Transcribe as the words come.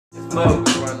Smoke.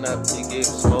 Run up and get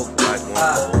smoked like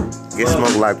one. Get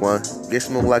smoked like one. Get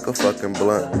smoked like a fucking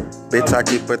blunt. Bitch, I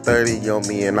keep a 30 on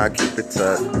me and I keep it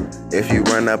tucked. If you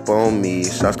run up on me,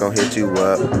 shots gon' hit you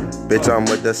up. Bitch, I'm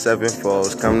with the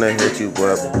 7-4s, come to hit you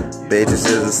up. Bitch, this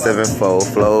is a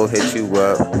 7-4, flow hit you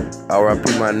up.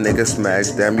 R.I.P. my nigga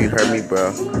Smacks, damn you heard me,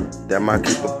 bro. Damn, I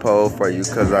keep a pole for you,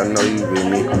 cause I know you with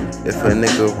me. If a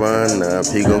nigga run up,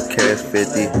 he gon' catch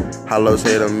 50. Hollows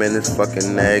hit him in his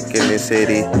fucking neck in this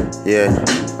city. Yeah,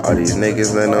 all these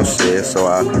niggas ain't no shit, so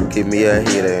I keep me a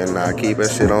heater and I keep a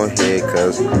shit on hit.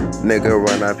 Cause nigga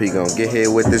run up, he gon' get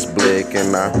hit with this blick.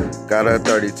 And I got a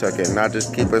 30 tuck and I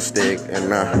just keep a stick.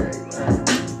 And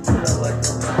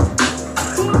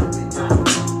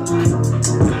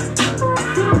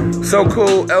So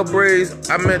cool, El Breeze,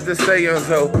 I meant to say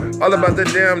so. All about the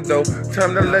damn dough,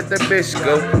 time to let the bitch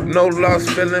go. No lost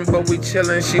feeling, but we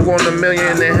chillin'. She want $1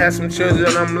 million and have some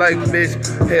children. I'm like, bitch,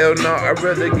 hell no, I'd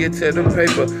rather get to the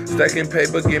paper. Stacking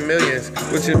paper, get millions.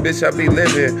 With your bitch, I be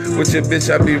living. With your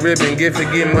bitch, I be ribbing. Get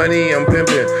money, I'm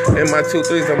pimping. And my 2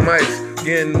 3s are mics.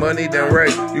 Getting money done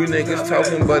right. You niggas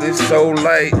talking, but it's so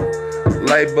light.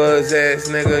 Light buzz ass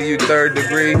nigga, you 3rd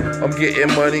degree. I'm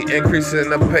getting money, increasing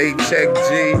the paycheck,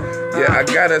 G. Yeah, I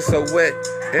got her so wet,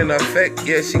 in effect.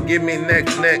 Yeah, she give me neck.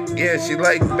 Yeah, she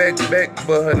like Beck,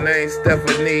 but her name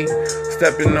Stephanie.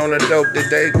 Stepping on the dope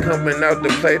today, coming out to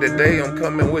play today. I'm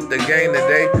coming with the game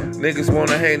today. Niggas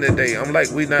wanna hang today. I'm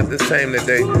like, we not the same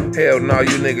today. Hell no,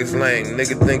 you niggas lame.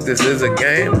 Nigga think this is a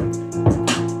game?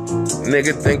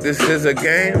 Nigga think this is a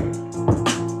game?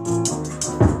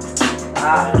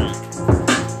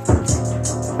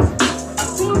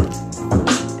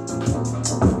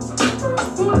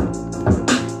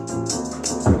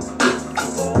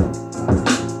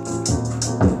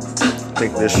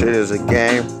 think this shit is a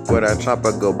game, where that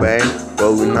chopper go bang.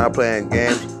 But we not playing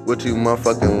games with you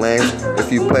motherfucking lames.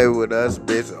 If you play with us,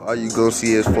 bitch, all you gon'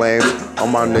 see is flames. All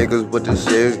my niggas with the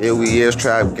shit, here we is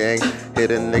trap gang. Hit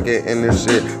a nigga in the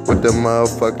shit with the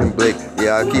motherfucking blick.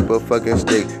 Yeah, I keep a fucking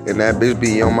stick, and that bitch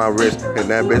be on my wrist, and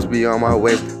that bitch be on my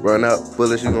waist. Run up,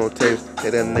 bullets you gon' taste.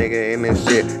 Hit a nigga in this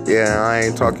shit, yeah, I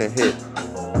ain't talking hit.